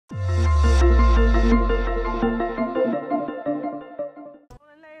Later,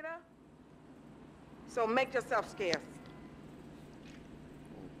 so make yourself scarce.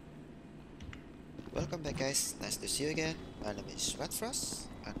 Welcome back guys, nice to see you again. My name is Frost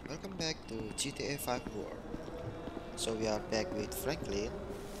and welcome back to GTA 5 World. So we are back with Franklin,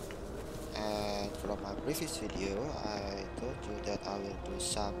 and from my previous video I told you that I will do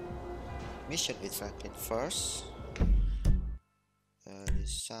some mission with Franklin first. There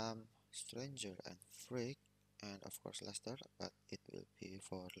is some stranger and freak, and of course Lester, but it will be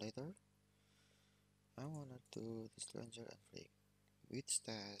for later. I wanna do the stranger and freak with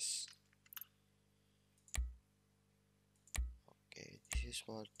stash. Okay, this is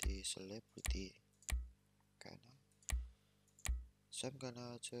for the celebrity kinda. So I'm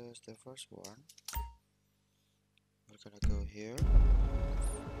gonna choose the first one. We're gonna go here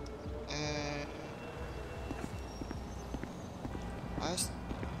and I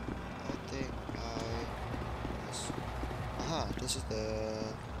think this is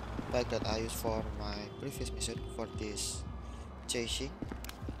the bike that I used for my previous mission for this chasing,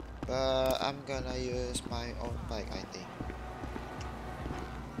 but I'm gonna use my own bike I think.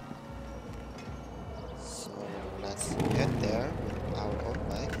 So let's get there with our own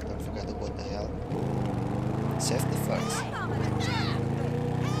bike. Don't forget about the helm. Safety first.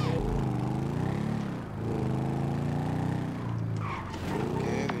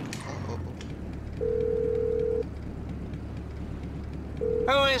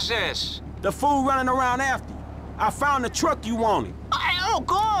 Who is this? The fool running around after you. I found the truck you wanted. Oh,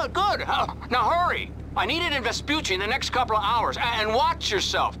 good, good. Now hurry. I need it in Vespucci in the next couple of hours. And watch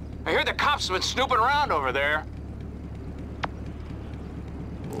yourself. I hear the cops have been snooping around over there.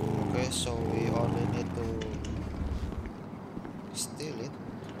 Okay, so we only need to steal it.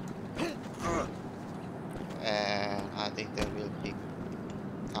 And I think there will be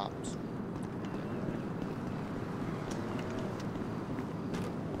cops.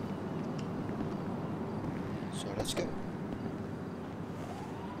 So let's go.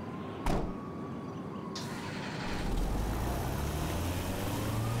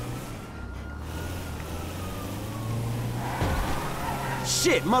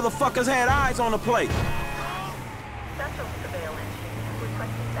 Shit, motherfuckers had eyes on the place. Central surveillance unit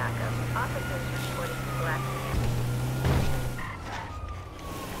requesting backup. Officers reporting black.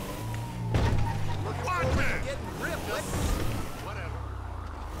 Watch me! Getting ripped. Whatever.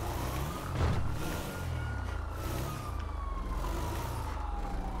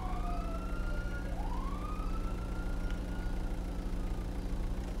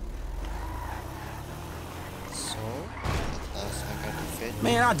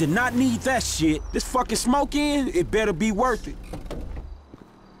 Man, I did not need that shit. This fucking smoke in, it better be worth it.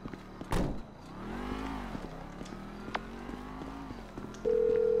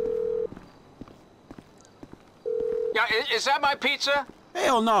 Yeah, is that my pizza?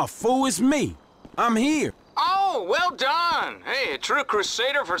 Hell no, fool, it's me. I'm here. Oh, well done. Hey, a true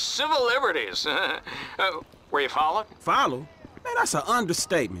crusader for civil liberties. Were you followed? Follow? Man, that's an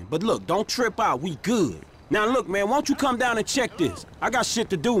understatement. But look, don't trip out, we good. Now look, man, won't you come down and check this? I got shit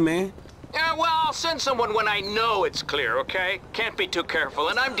to do, man. Yeah, well, I'll send someone when I know it's clear, okay? Can't be too careful,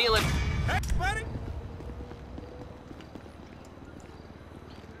 and I'm dealing... Hey, buddy!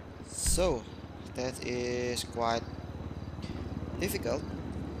 So, that is quite difficult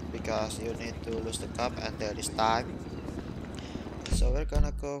because you need to lose the cup and there is time. So we're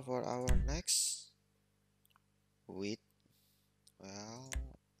gonna go for our next wheat. Well,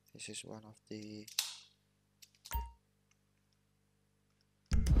 this is one of the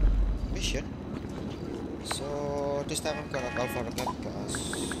mission. So this time I'm gonna call for a cab because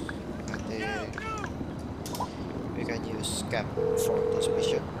I think we can use cab for this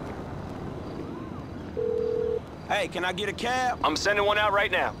mission. Hey, can I get a cab? I'm sending one out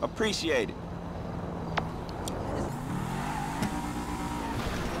right now. Appreciate it.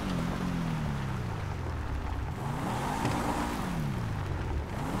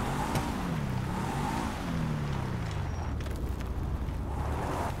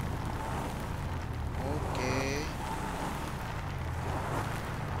 Okay.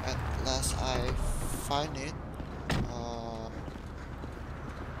 At last I find it.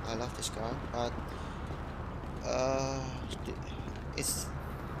 I love this car, but it's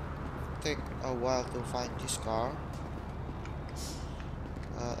take a while to find this car.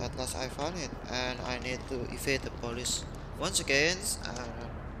 At last I found it, and I need to evade the police once again.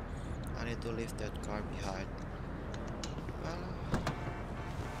 I need to leave that car behind. Well,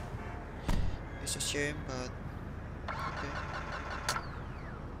 it's a shame, but okay.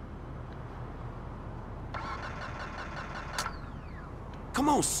 come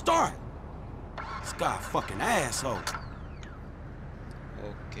on, start. This guy a fucking asshole.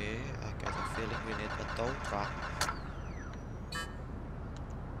 Okay, I got a feeling we need a tow truck.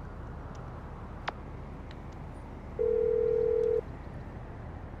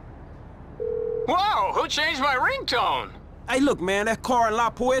 Whoa, who changed my ringtone? Hey, look, man, that car in La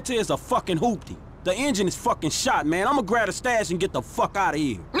Puerta is a fucking hoopty. The engine is fucking shot, man. I'ma grab a stash and get the fuck out of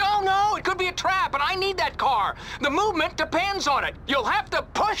here. No, it could be a trap, and I need that car. The movement depends on it. You'll have to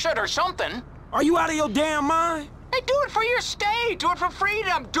push it or something. Are you out of your damn mind? Hey, do it for your state. Do it for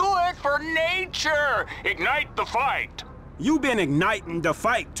freedom. Do it for nature. Ignite the fight. You been igniting the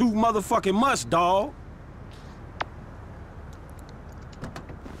fight too motherfucking much, dawg.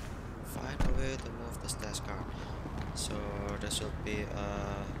 Find a way to move the stash car. So there should be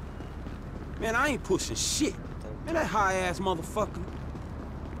Man, I ain't pushing shit. Man, that high-ass motherfucker.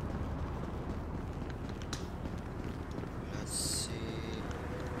 let's see.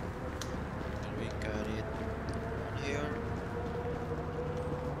 And we got it on here.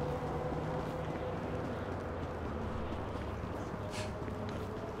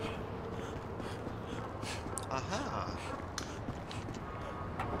 Aha!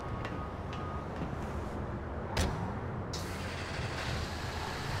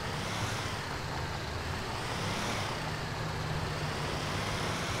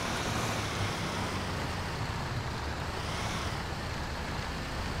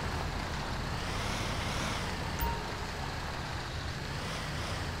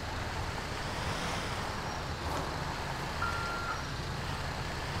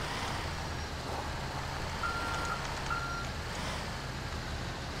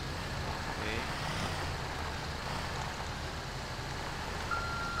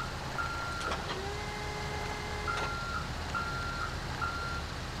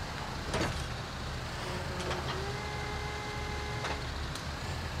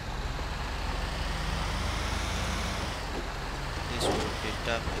 This will be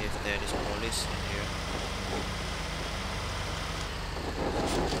tough if there is police in here.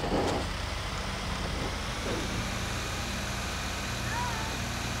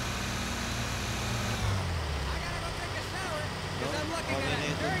 No, all we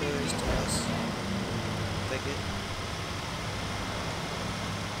need to do is just take it,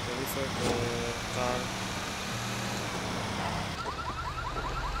 deliver the car.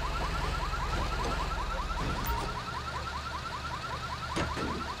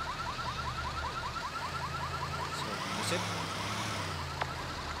 So that's it.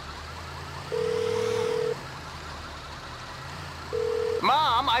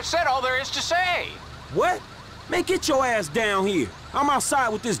 Mom, I've said all there is to say. What? Man, get your ass down here. I'm outside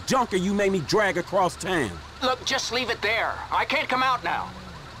with this junker you made me drag across town. Look, just leave it there. I can't come out now.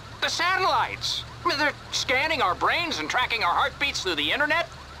 The satellites. I mean, they're scanning our brains and tracking our heartbeats through the internet.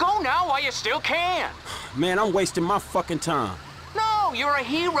 Go now while you still can. Man, I'm wasting my fucking time. No, you're a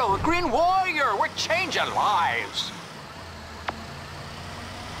hero, a green warrior. We're changing lives.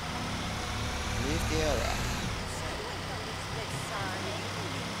 Leave the area.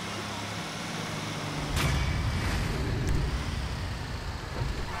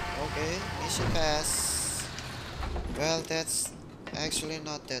 Okay, mission pass. Well, that's actually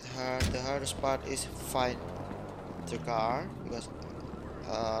not that hard. The hardest part is find the car because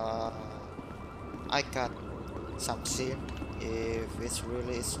I got some scene. If it's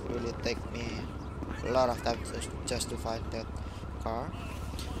really take me a lot of time just to find that car.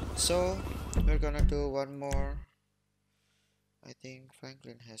 So we're gonna do one more. I think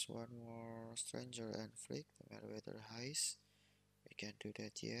Franklin has one more stranger and freak, the elevator heist. We can't do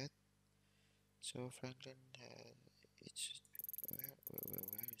that yet. So Franklin it's where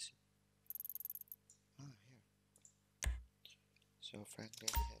is it? Ah, here. So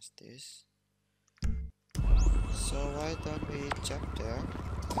Franklin has this. So why don't we jump there and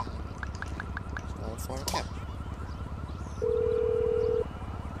call for a cab?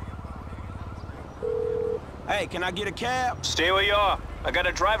 Hey, can I get a cab? Stay where you are. I got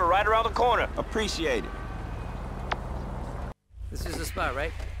a driver right around the corner. Appreciate it. This is the spot,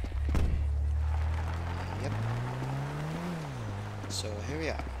 right? Yep. So here we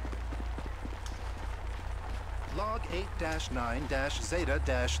are. Log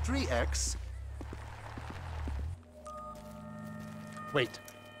 8-9-Zeta-3X. Wait!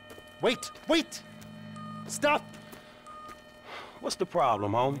 Stop! What's the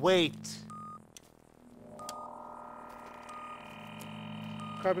problem, homie? Wait!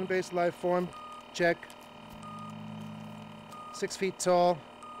 Carbon-based life form, check. 6 feet tall,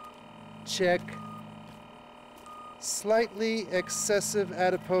 check. Slightly excessive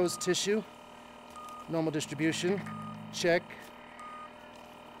adipose tissue, normal distribution, check.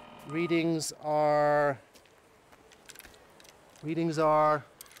 Readings are...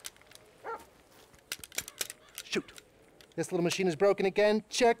 Shoot. This little machine is broken again.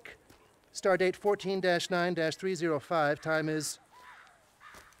 Check. Stardate 14-9-305. Time is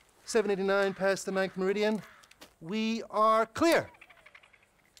 7:89 past the 9th meridian. We are clear.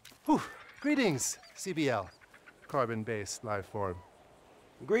 Whew. Greetings, CBL. Carbon-based life form.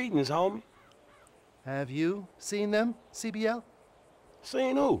 Greetings, homie. Have you seen them, CBL?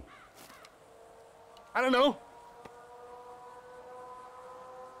 Seen who? I don't know.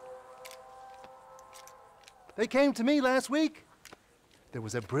 They came to me last week. There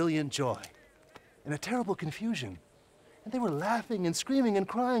was a brilliant joy and a terrible confusion. And they were laughing and screaming and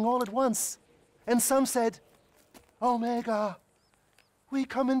crying all at once. And some said, Omega, we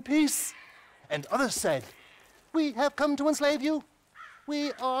come in peace. And others said, we have come to enslave you.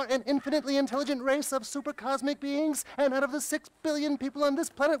 We are an infinitely intelligent race of supercosmic beings, and out of the 6 billion people on this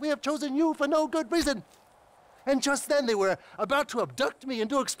planet, we have chosen you for no good reason. And just then they were about to abduct me and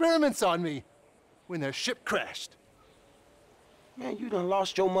do experiments on me when their ship crashed. Man, you done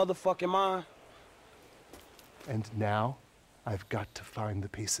lost your motherfucking mind. And now I've got to find the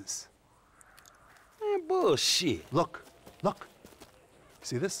pieces. Man, bullshit. Look, look.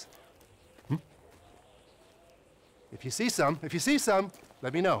 See this? If you see some,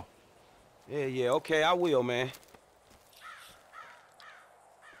 let me know. Yeah, okay, I will, man.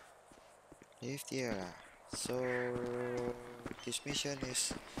 Leave the area. So this mission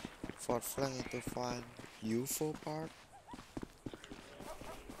is for flanking to find UFO part.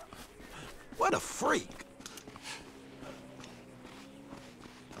 What a freak.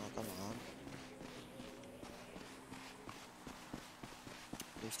 Oh, come on.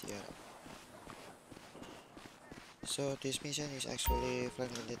 Leave the area. So this mission is actually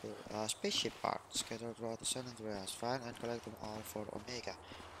flanking little spaceship parts scattered throughout the San Andreas. Find and collect them all for Omega.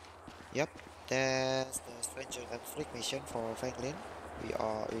 Yep, that's the Stranger and Freak mission for Franklin.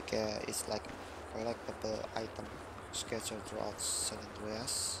 It's like a collectible item scattered throughout San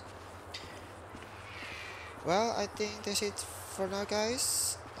Andreas. Well, I think that's it for now,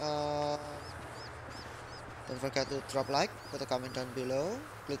 guys. Don't forget to drop a like, put a comment down below,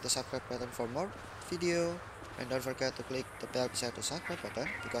 click the subscribe button for more video, and don't forget to click the bell beside the subscribe button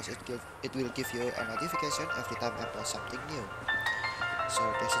because it will give you a notification every time I post something new. So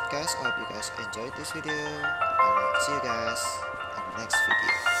that's it, guys. I hope you guys enjoyed this video, and I'll see you guys in the next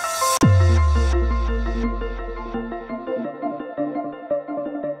video.